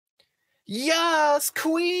Yes,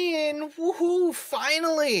 Queen! Woohoo!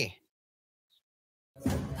 Finally!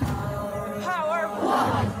 The power of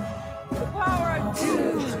one, the power of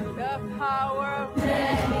two, the power of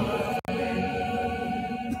many.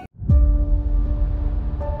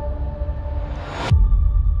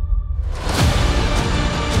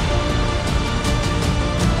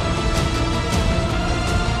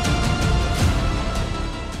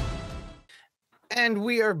 And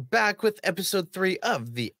we are back with episode 3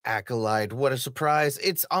 of The Acolyte. What a surprise.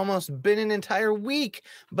 It's almost been an entire week,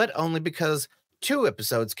 but only because 2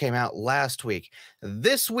 episodes came out last week.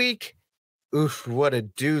 This week, oof, what a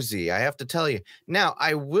doozy, I have to tell you. Now,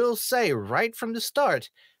 I will say right from the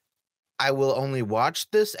start, I will only watch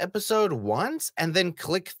this episode once and then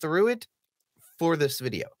click through it for this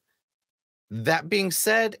video. That being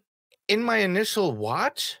said, in my initial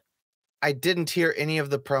watch, I didn't hear any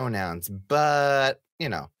of the pronouns, but, you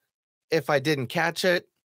know, if I didn't catch it,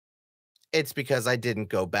 it's because I didn't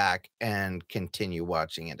go back and continue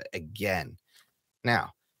watching it again.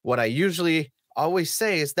 Now, what I usually always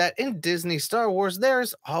say is that in Disney Star Wars,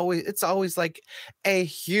 it's always like a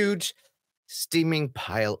huge steaming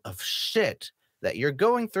pile of shit that you're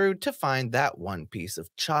going through to find that one piece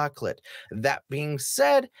of chocolate. That being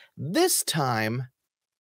said, this time,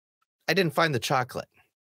 I didn't find the chocolate.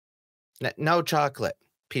 No chocolate,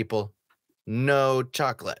 people. No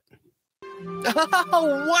chocolate.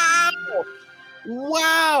 Oh, wow!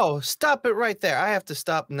 Wow! Stop it right there. I have to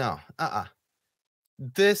stop. No.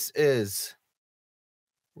 This is...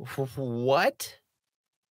 What?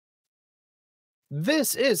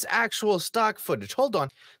 This is actual stock footage. Hold on.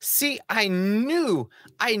 See, I knew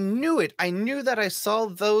it. I knew that I saw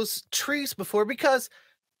those trees before because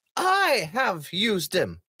I have used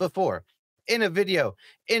them before. In a video,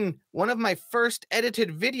 in one of my first edited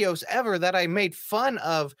videos ever that I made fun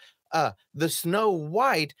of the Snow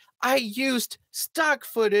White, I used stock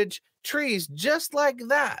footage trees just like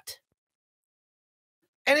that.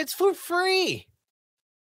 And it's for free.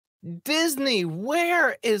 Disney,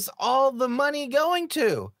 where is all the money going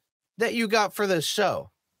to that you got for this show?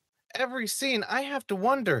 Every scene, I have to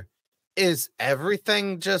wonder, is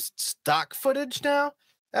everything just stock footage now?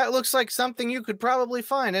 That looks like something you could probably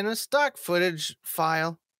find in a stock footage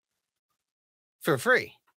file for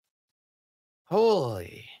free.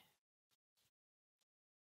 Holy.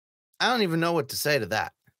 I don't even know what to say to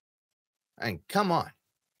that. I mean, come on.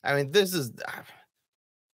 I mean, this is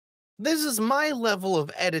my level of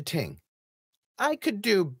editing. I could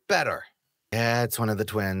do better. Yeah, it's one of the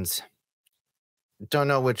twins. Don't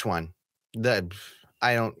know which one. I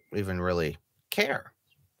don't even really care.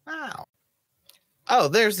 Wow. Oh,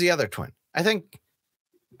 there's the other twin. I think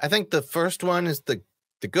the first one is the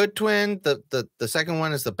good twin. The second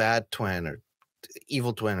one is the bad twin or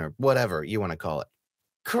evil twin or whatever you want to call it.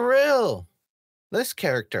 Krill, this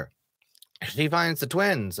character, she finds the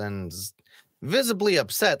twins and is visibly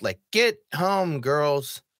upset, like, get home,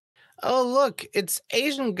 girls. Oh, look, it's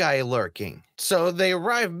Asian guy lurking. So they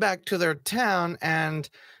arrive back to their town and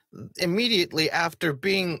immediately after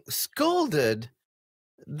being scolded,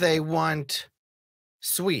 they want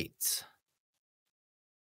sweets.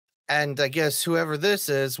 And I guess whoever this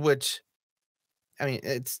is, which, I mean,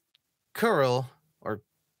 it's Kirill or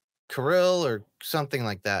something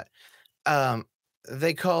like that.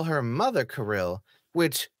 They call her Mother Kirill,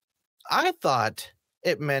 which I thought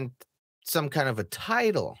it meant some kind of a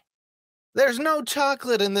title. There's no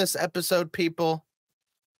chocolate in this episode, people.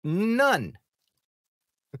 None.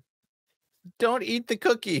 Don't eat the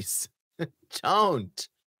cookies. Don't.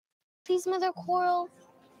 Please, Mother Coral.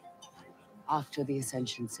 After the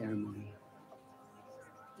Ascension ceremony.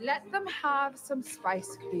 Let them have some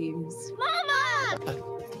spice creams.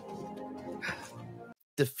 Mama!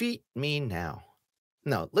 Defeat me now.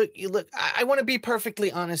 No, look, I want to be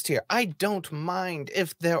perfectly honest here. I don't mind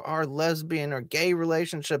if there are lesbian or gay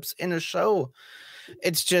relationships in a show.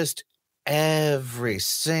 It's just every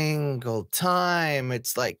single time,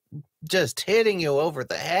 it's like just hitting you over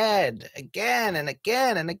the head again and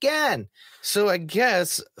again and again. So I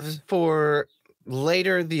guess for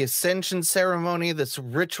later, the Ascension ceremony, this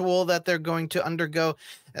ritual that they're going to undergo,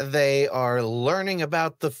 they are learning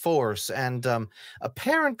about the Force. And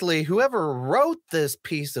apparently, whoever wrote this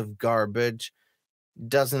piece of garbage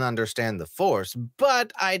doesn't understand the Force.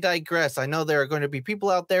 But I digress. I know there are going to be people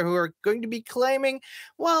out there who are going to be claiming,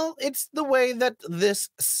 well, it's the way that this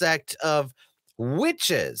sect of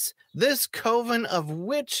witches, this coven of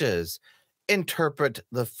witches, interpret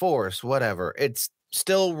the Force, whatever. It's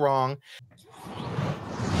still wrong.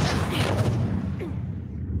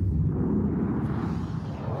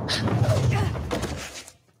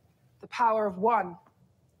 The power of one,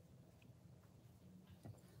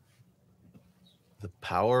 The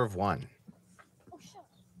power of one. Oh, shut up.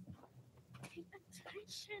 Pay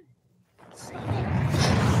attention.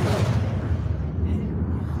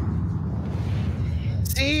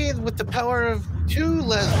 See, with the power of two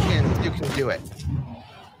lesbians, you can do it.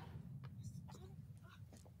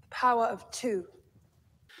 Power of two.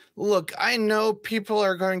 Look, I know people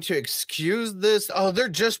are going to excuse this. Oh, they're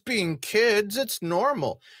just being kids. It's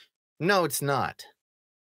normal. No, it's not.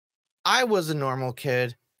 I was a normal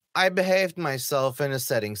kid. I behaved myself in a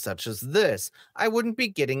setting such as this. I wouldn't be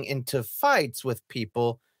getting into fights with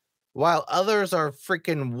people while others are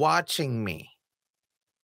freaking watching me.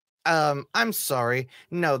 I'm sorry.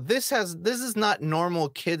 No, this is not normal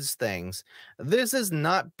kids things. This is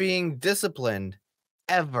not being disciplined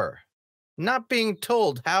ever. Not being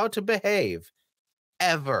told how to behave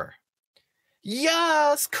ever.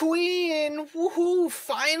 Yes, queen! Woohoo,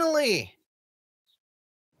 finally!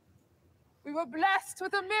 We were blessed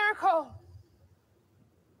with a miracle.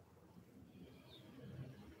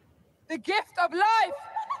 The gift of life.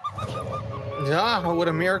 Ah, what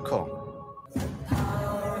a miracle. The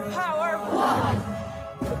power of one.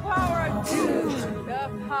 The power of two. The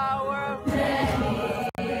power of many.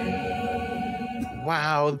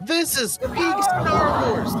 Wow, this is peak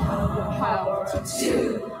Star Wars. The power of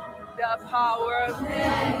two. The power of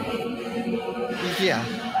many. Yeah.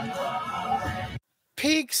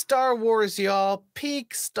 Peak Star Wars, y'all.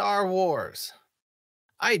 Peak Star Wars.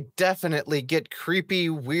 I definitely get creepy,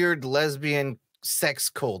 weird lesbian sex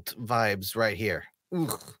cult vibes right here.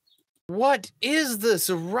 Ugh. What is this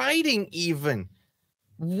writing even?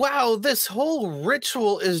 Wow, this whole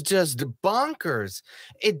ritual is just bonkers.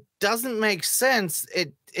 It doesn't make sense.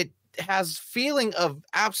 It has feeling of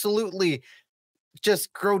absolutely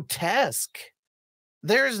just grotesque.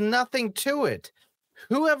 There's nothing to it.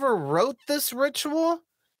 Whoever wrote this ritual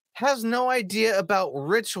has no idea about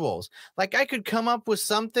rituals. Like, I could come up with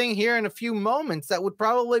something here in a few moments that would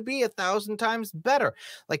probably be 1,000 times better.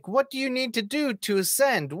 Like, what do you need to do to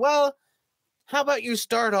ascend? Well, how about you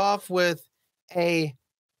start off with a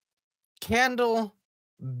candle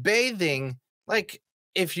bathing? Like,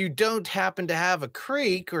 if you don't happen to have a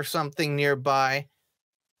creek or something nearby,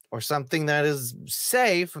 or something that is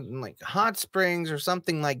safe, like hot springs or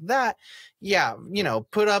something like that, yeah,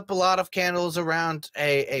 put up a lot of candles around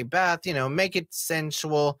a bath, make it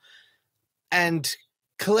sensual, and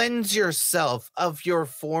cleanse yourself of your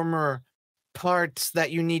former parts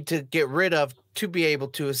that you need to get rid of to be able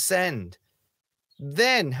to ascend.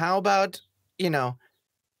 Then how about,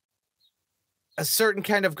 a certain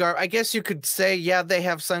kind of garb? I guess you could say, yeah, they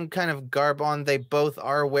have some kind of garb on. They both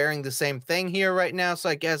are wearing the same thing here right now, so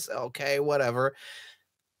I guess, okay, whatever.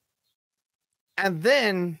 And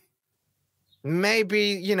then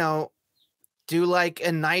maybe, do like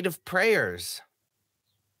a night of prayers,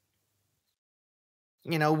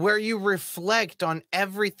 where you reflect on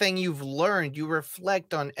everything you've learned. You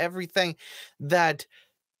reflect on everything that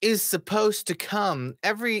is supposed to come,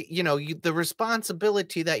 the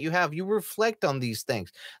responsibility that you have. You reflect on these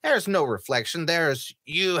things. There's no reflection. There's,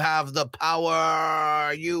 you have the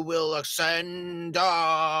power, you will ascend.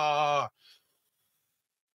 Whoever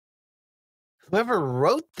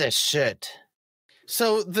wrote this shit.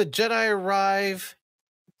 So the Jedi arrive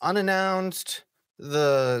unannounced.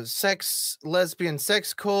 The lesbian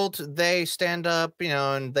sex cult, they stand up,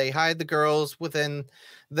 and they hide the girls within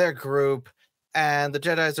their group. And the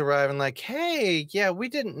Jedi's arrive and like, hey, yeah, we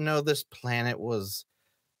didn't know this planet was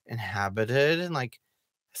inhabited. And like,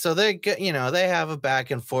 so they get, they have a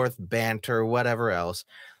back and forth banter, whatever else.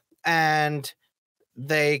 And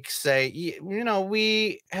they say,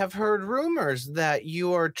 we have heard rumors that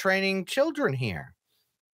you are training children here,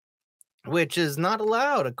 which is not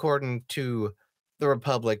allowed according to the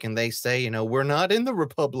Republic. And they say, we're not in the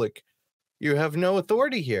Republic. You have no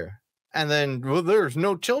authority here. And then, well, there's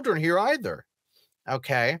no children here either.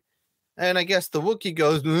 Okay. And I guess the Wookiee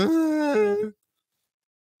goes, "Ugh."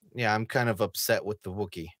 Yeah, I'm kind of upset with the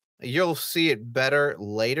Wookiee. You'll see it better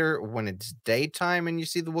later when it's daytime and you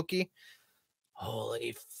see the Wookiee.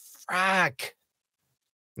 Holy frack.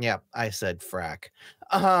 Yeah, I said frack.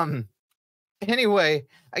 Anyway,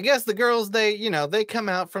 I guess the girls, they come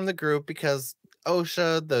out from the group because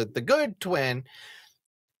Osha, the good twin,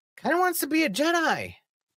 kind of wants to be a Jedi,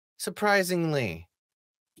 surprisingly.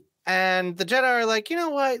 And the Jedi are like, you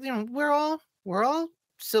know what? We're all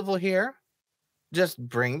civil here. Just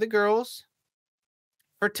bring the girls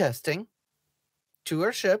for testing to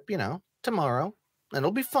our ship, tomorrow, and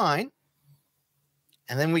it'll be fine.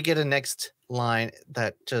 And then we get a next line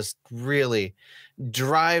that just really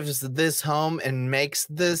drives this home and makes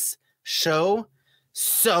this show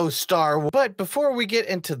So Star Wars. But before we get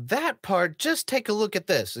into that part, just take a look at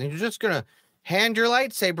this. And you're just going to hand your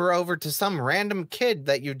lightsaber over to some random kid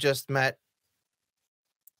that you just met.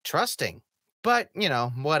 Trusting. But, you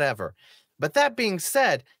know, whatever. But that being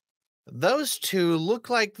said, those two look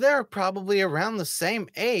like they're probably around the same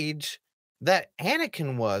age that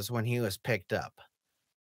Anakin was when he was picked up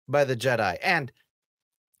by the Jedi. And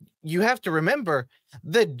you have to remember,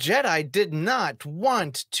 the Jedi did not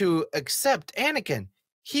want to accept Anakin.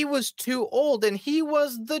 He was too old, and he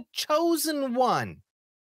was the chosen one.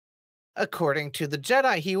 According to the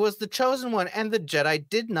Jedi, he was the chosen one, and the Jedi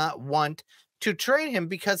did not want to train him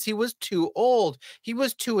because he was too old. He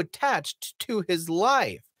was too attached to his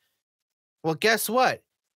life. Well, guess what?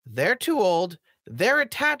 They're too old, they're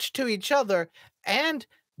attached to each other, and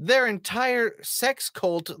their entire sex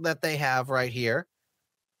cult that they have right here.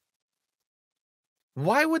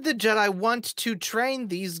 Why would the Jedi want to train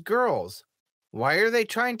these girls? Why are they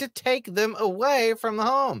trying to take them away from the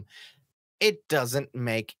home? It doesn't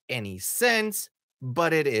make any sense,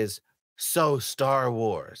 but it is so Star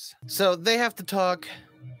Wars. So they have to talk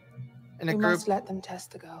in a We group. must let them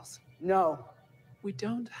test the girls. No. We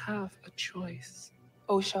don't have a choice.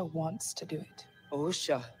 Osha wants to do it.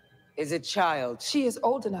 Osha is a child. She is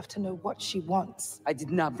old enough to know what she wants. I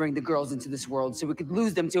did not bring the girls into this world so we could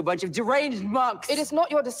lose them to a bunch of deranged monks. It is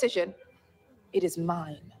not your decision. It is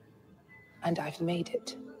mine. And I've made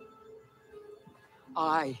it.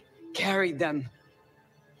 I carried them.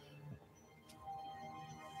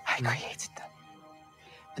 I created them.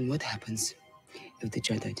 And what happens if the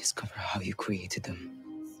Jedi discover how you created them?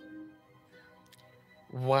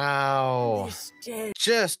 Wow.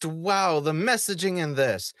 Just wow, the messaging in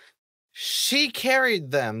this. She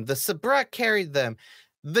carried them. The Sabrak carried them.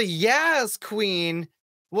 The YASSS queen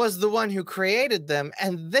was the one who created them.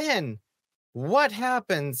 And then what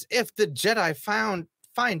happens if the Jedi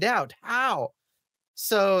find out how?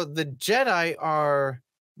 So the Jedi are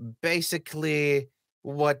basically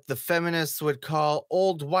what the feminists would call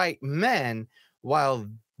old white men, while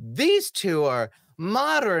these two are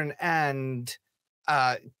modern and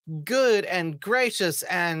good and gracious,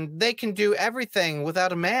 and they can do everything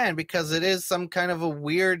without a man because it is some kind of a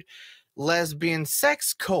weird lesbian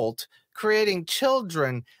sex cult creating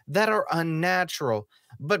children that are unnatural.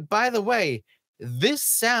 But by the way, this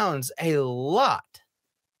sounds a lot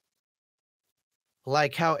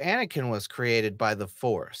like how Anakin was created by the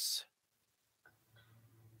Force.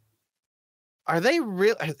 Are they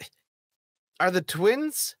real? Are the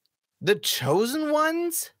twins the chosen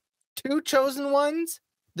ones? Two chosen ones?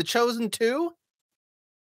 The chosen two?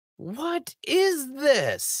 What is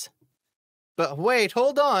this? But wait,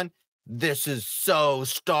 hold on. This is so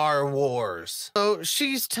Star Wars. So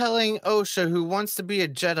she's telling Osha, who wants to be a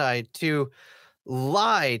Jedi, to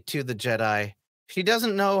lie to the Jedi. She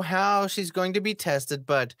doesn't know how she's going to be tested,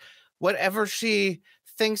 but whatever she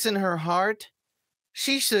thinks in her heart,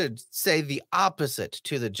 she should say the opposite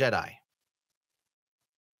to the Jedi.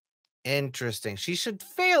 Interesting. She should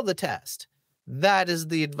fail the test. That is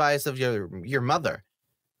the advice of your mother.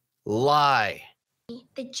 Lie.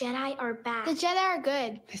 The Jedi are bad. The Jedi are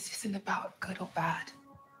good. This isn't about good or bad.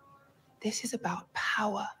 This is about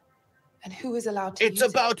power. And who is allowed to It's use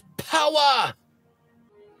about power! it.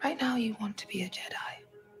 Right now you want to be a Jedi.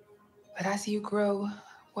 But as you grow,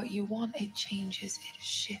 what you want, it changes, it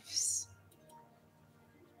shifts.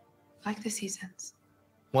 Like the seasons.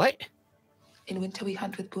 What? In winter we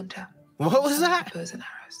hunt with bunta. What was Summer that? with bows and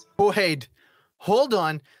arrows. Wait, hold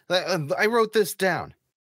on. I wrote this down.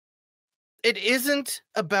 It isn't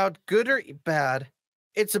about good or bad.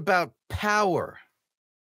 It's about power.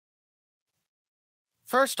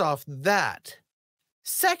 First off, that.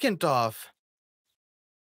 Second off,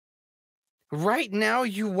 right now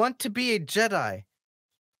you want to be a Jedi.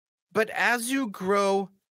 But as you grow,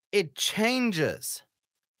 it changes.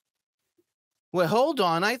 Well, hold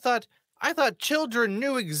on. I thought children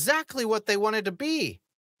knew exactly what they wanted to be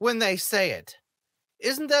when they say it.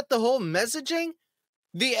 Isn't that the whole messaging?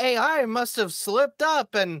 The AI must have slipped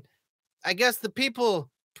up, and I guess the people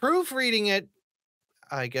proofreading it,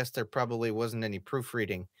 I guess there probably wasn't any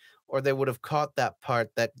proofreading, or they would have caught that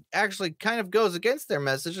part that actually kind of goes against their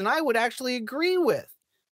message, and I would actually agree with.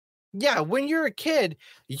 Yeah, when you're a kid,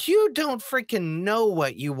 you don't freaking know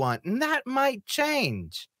what you want, and that might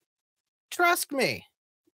change. Trust me.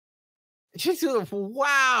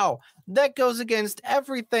 Wow, that goes against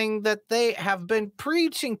everything that they have been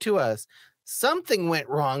preaching to us. Something went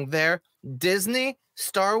wrong there. Disney,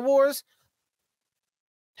 Star Wars,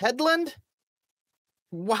 Headland.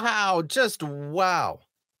 Wow, just wow.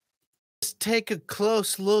 Just take a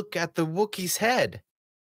close look at the Wookiee's head.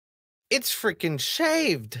 It's freaking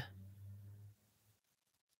shaved.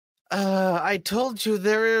 I told you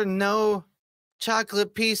there are no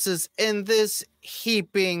chocolate pieces in this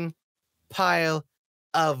heaping pile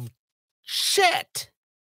of shit.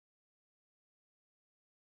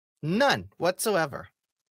 None whatsoever.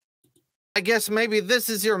 I guess maybe this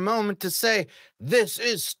is your moment to say, this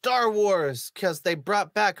is Star Wars, because they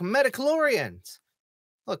brought back midichlorians.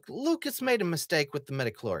 Look, Lucas made a mistake with the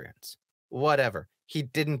midichlorians. Whatever. He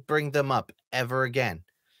didn't bring them up ever again.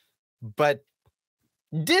 But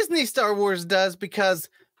Disney Star Wars does, because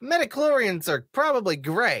midichlorians are probably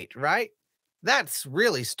great, right? That's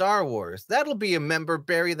really Star Wars. That'll be a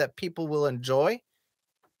memberberry that people will enjoy.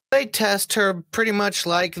 They test her pretty much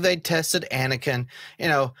like they tested Anakin. You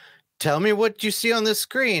know, tell me what you see on the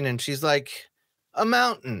screen. And she's like, a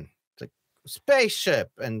mountain, it's like spaceship,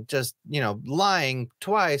 and just, you know, lying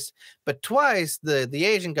twice. But twice, the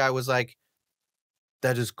Asian guy was like,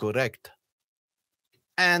 that is correct.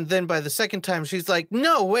 And then by the second time, she's like,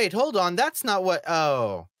 no, wait, hold on. That's not what.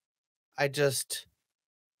 Oh, I just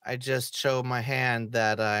show my hand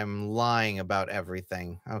that I'm lying about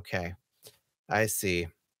everything. Okay, I see.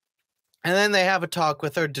 And then they have a talk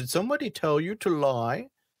with her. Did somebody tell you to lie?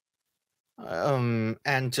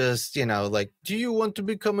 And just, you know, like, do you want to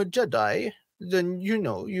become a Jedi? Then, you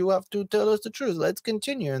know, you have to tell us the truth. Let's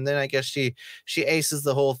continue. And then I guess she aces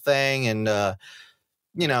the whole thing, and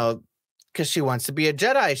you know, because she wants to be a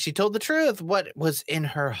Jedi. She told the truth, what was in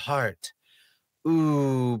her heart.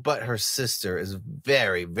 Ooh, but her sister is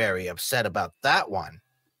very, very upset about that one.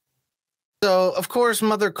 So, of course,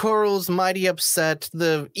 Mother Coral's mighty upset.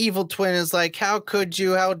 The evil twin is like, how could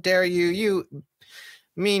you? How dare you? You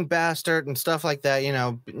mean bastard, and stuff like that, you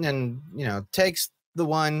know, and, you know, takes the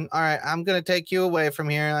one. All right, I'm going to take you away from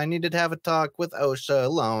here. I needed to have a talk with Osha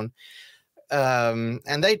alone.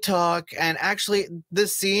 And they talk, and actually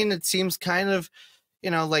this scene, it seems kind of,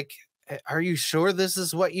 you know, like, are you sure this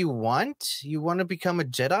is what you want? You want to become a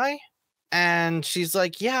Jedi? And she's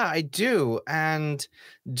like, yeah, I do. And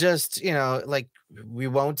just, you know, like, we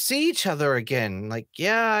won't see each other again. Like,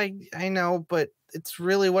 yeah, I know, but it's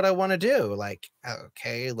really what I want to do. Like,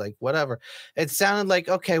 okay, like, whatever. It sounded like,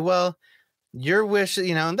 okay, well, your wish,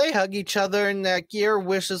 you know, and they hug each other, and like, your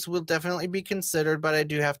wishes will definitely be considered, but I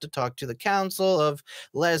do have to talk to the council of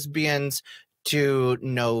lesbians to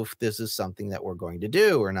know if this is something that we're going to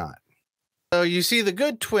do or not. So you see the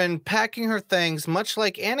good twin packing her things, much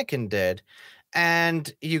like Anakin did,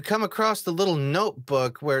 and you come across the little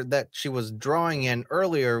notebook that she was drawing in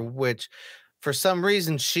earlier, which for some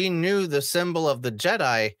reason she knew the symbol of the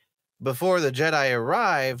Jedi before the Jedi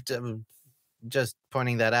arrived. Just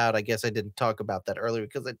pointing that out. I guess I didn't talk about that earlier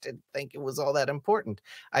because I didn't think it was all that important.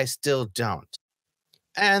 I still don't.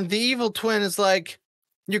 And the evil twin is like,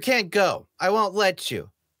 you can't go. I won't let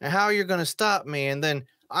you. And how are you going to stop me? And then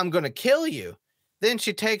I'm going to kill you. Then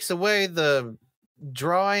she takes away the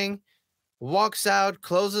drawing, walks out,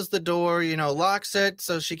 closes the door, you know, locks it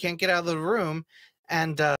so she can't get out of the room.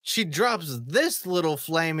 And she drops this little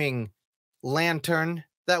flaming lantern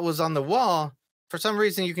that was on the wall. For some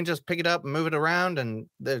reason, you can just pick it up and move it around, and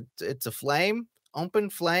it's a flame, open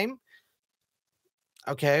flame.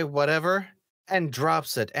 Okay, whatever. And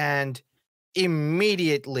drops it. And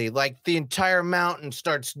immediately, like, the entire mountain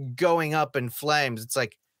starts going up in flames. It's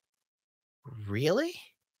like, really?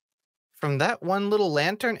 From that one little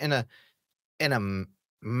lantern in a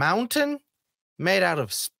mountain made out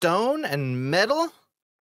of stone and metal?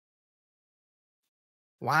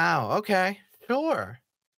 Wow, okay, sure.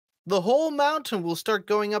 The whole mountain will start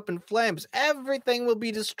going up in flames. Everything will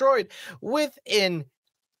be destroyed within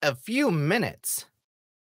a few minutes.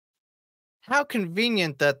 How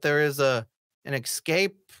convenient that there is an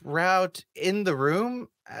escape route in the room,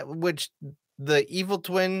 which the evil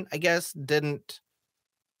twin, I guess, didn't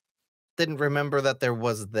remember that there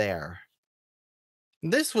was there.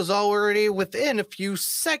 This was already within a few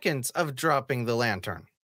seconds of dropping the lantern.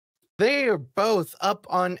 They are both up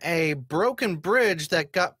on a broken bridge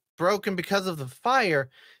that got broken because of the fire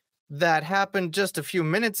that happened just a few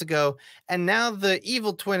minutes ago, and now the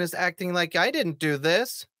evil twin is acting like, I didn't do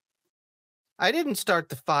this. I didn't start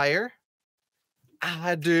the fire.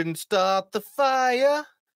 I didn't start the fire.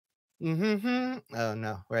 Oh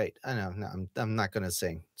no, right. I know, no, I'm not gonna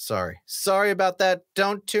sing. Sorry about that.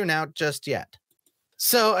 Don't tune out just yet.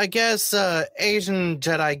 So I guess Asian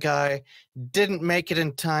Jedi guy didn't make it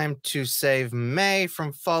in time to save May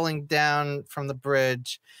from falling down from the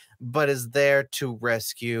bridge, but is there to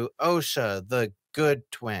rescue Osha, the good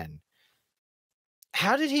twin.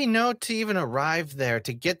 How did he know to even arrive there,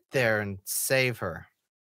 to get there and save her?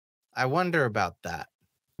 I wonder about that.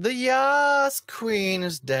 The YASSS queen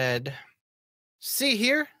is dead. See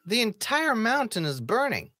here? The entire mountain is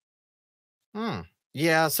burning.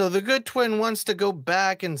 Yeah, so the good twin wants to go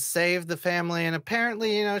back and save the family, and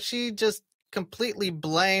apparently, she just completely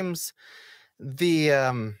blames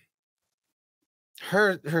the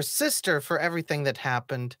her sister for everything that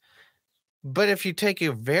happened. But if you take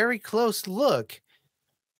a very close look,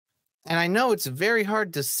 and I know it's very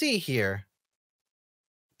hard to see here,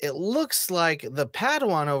 it looks like the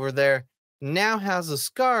Padawan over there now has a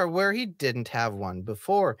scar where he didn't have one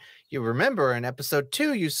before. You remember in episode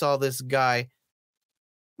 2, you saw this guy,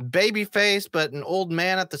 babyface, but an old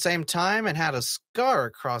man at the same time, and had a scar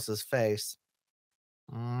across his face.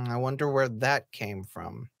 I wonder where that came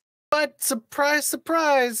from. But surprise,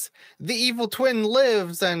 surprise, the evil twin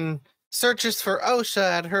lives and searches for Osha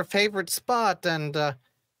at her favorite spot, and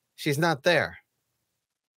she's not there.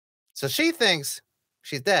 So she thinks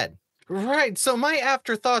she's dead. Right, so my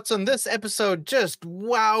afterthoughts on this episode, just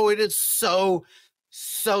wow, it is so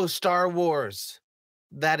Star Wars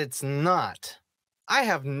that it's not. I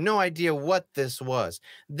have no idea what this was.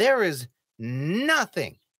 There is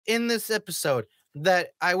nothing in this episode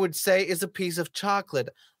that I would say is a piece of chocolate.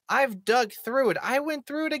 I've dug through it. I went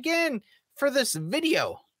through it again for this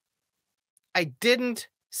video. I didn't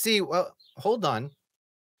see, well, hold on.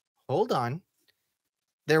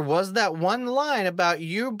 There was that one line about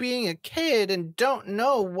you being a kid and don't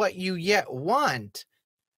know what you yet want.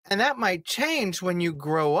 And that might change when you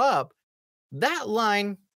grow up. That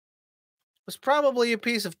line was probably a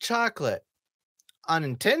piece of chocolate.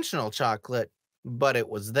 Unintentional chocolate, but it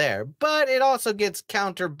was there. But it also gets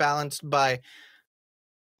counterbalanced by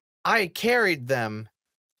I carried them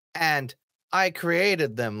and I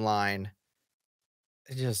created them line.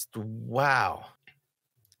 Just wow.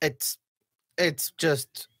 It's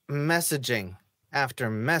just messaging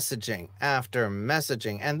after messaging after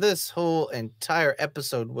messaging. And this whole entire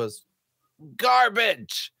episode was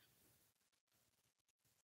garbage.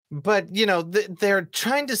 But, they're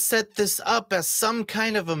trying to set this up as some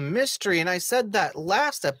kind of a mystery. And I said that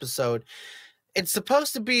last episode. It's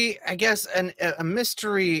supposed to be, I guess, a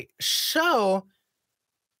mystery show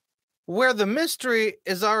where the mystery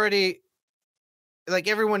is already, like,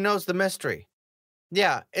 everyone knows the mystery.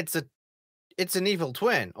 Yeah, it's an evil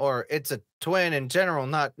twin, or it's a twin in general,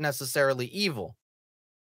 not necessarily evil.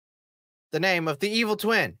 The name of the evil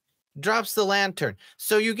twin drops the lantern.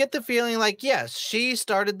 So you get the feeling like, yes, she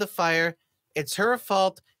started the fire. It's her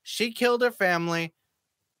fault. She killed her family.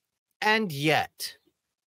 And yet,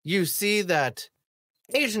 you see that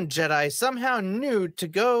Asian Jedi somehow knew to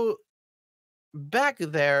go back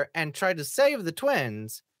there and try to save the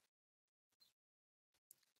twins.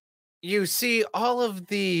 You see all of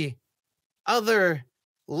the other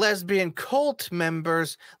lesbian cult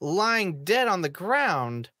members lying dead on the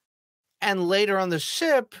ground. And later on the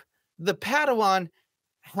ship, the Padawan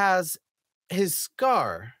has his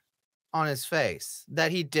scar on his face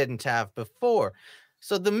that he didn't have before.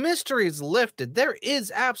 So the mystery is lifted. There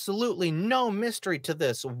is absolutely no mystery to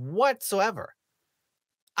this whatsoever.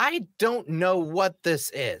 I don't know what this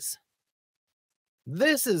is.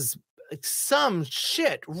 This is some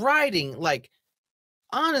shit writing, like,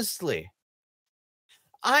 honestly.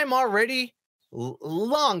 I'm already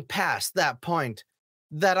long past that point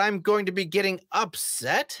that I'm going to be getting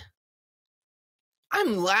upset.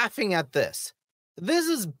 I'm laughing at this. This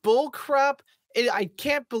is bullcrap. I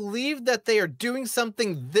can't believe that they are doing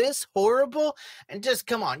something this horrible. And just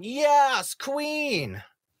come on. Yes, Queen.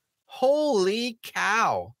 Holy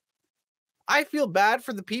cow. I feel bad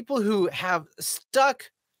for the people who have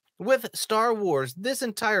stuck with Star Wars this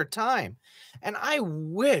entire time. And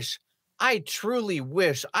I truly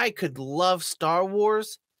wish I could love Star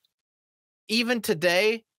Wars. Even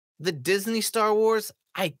today, the Disney Star Wars,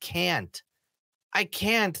 I can't.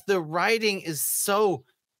 The writing is so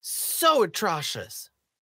atrocious.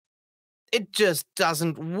 It just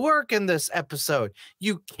doesn't work in this episode.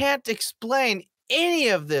 You can't explain any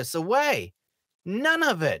of this away. None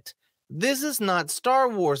of it. This is not Star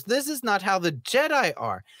Wars. This is not how the Jedi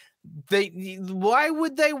are. Why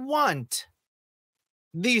would they want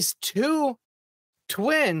these two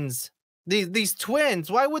twins? These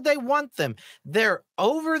twins, why would they want them? They're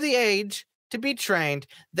over the age to be trained.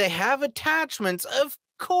 They have attachments. Of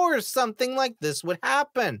course, something like this would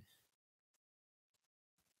happen.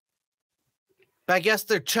 But I guess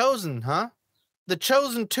they're chosen, huh? The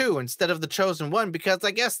chosen two instead of the chosen one, because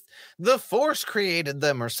I guess the Force created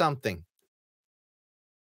them or something.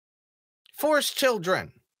 Force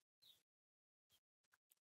children.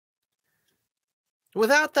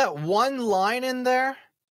 Without that one line in there,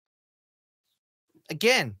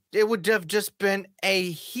 again, It would have just been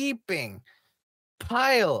a heaping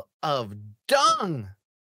pile of dung,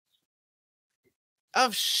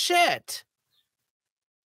 of shit.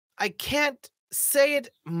 I can't say it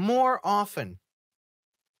more often.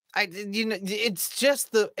 It's just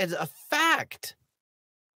it's a fact.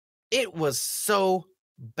 It was so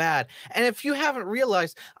bad. And if you haven't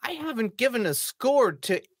realized, I haven't given a score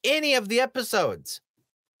to any of the episodes.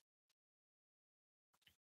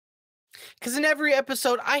 Because in every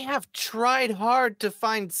episode, I have tried hard to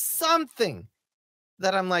find something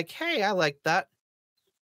that I'm like, hey, I like that.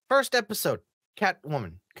 First episode,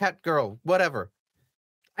 Catwoman, Catgirl, whatever.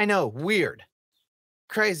 I know, weird,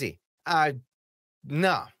 crazy.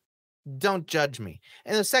 No, don't judge me.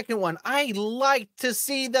 And the second one, I like to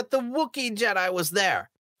see that the Wookiee Jedi was there.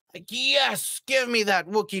 Like, yes, give me that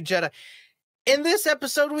Wookiee Jedi. In this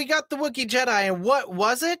episode, we got the Wookiee Jedi, and what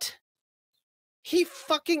was it? He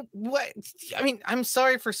fucking, what? I mean, I'm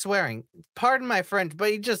sorry for swearing. Pardon my French, but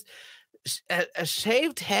he just, a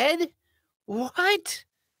shaved head? What?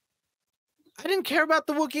 I didn't care about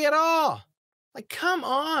the Wookiee at all. Like, come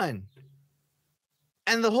on.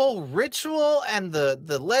 And the whole ritual and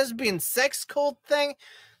the lesbian sex cult thing,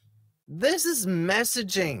 this is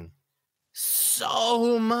messaging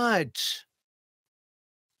so much.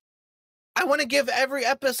 I want to give every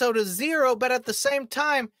episode a 0, but at the same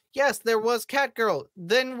time, yes, there was Catgirl,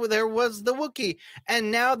 then there was the Wookiee,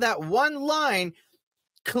 and now that one line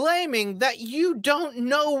claiming that you don't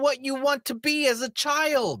know what you want to be as a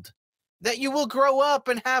child, that you will grow up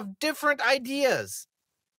and have different ideas.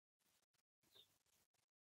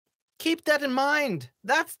 Keep that in mind.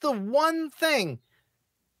 That's the one thing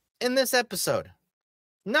in this episode.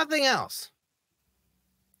 Nothing else.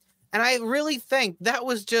 And I really think that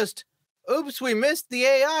was just, oops, we missed the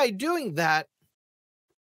AI doing that.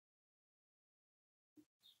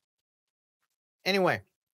 Anyway,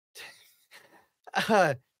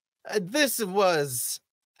 this was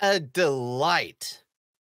a delight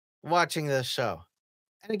watching this show.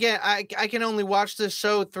 And again, I can only watch this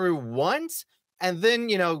show through once and then,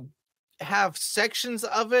 have sections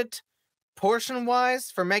of it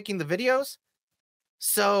portion-wise for making the videos.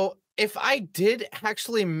 So if I did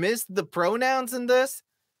actually miss the pronouns in this,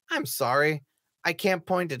 I'm sorry. I can't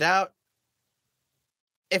point it out.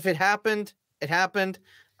 If it happened, it happened.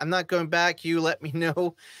 I'm not going back. You let me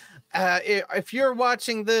know. If you're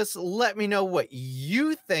watching this, let me know what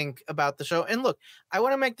you think about the show. And look, I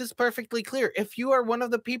want to make this perfectly clear. If you are one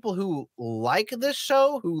of the people who like this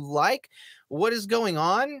show, who like what is going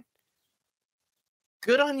on,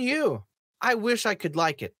 good on you. I wish I could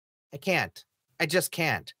like it. I can't. I just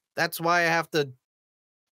can't. That's why I have to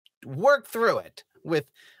work through it with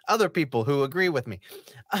other people who agree with me.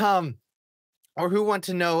 Or who want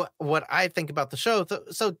to know what I think about the show.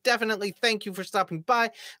 So definitely thank you for stopping by,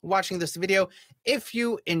 watching this video. If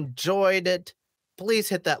you enjoyed it, please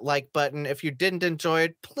hit that like button. If you didn't enjoy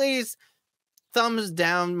it, please thumbs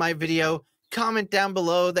down my video. Comment down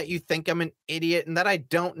below that you think I'm an idiot and that I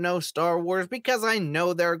don't know Star Wars, because I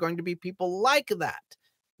know there are going to be people like that.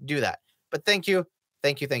 Do that. But thank you.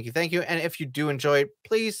 Thank you, thank you, thank you. And if you do enjoy it,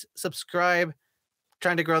 please subscribe. I'm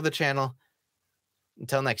trying to grow the channel.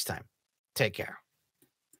 Until next time, take care.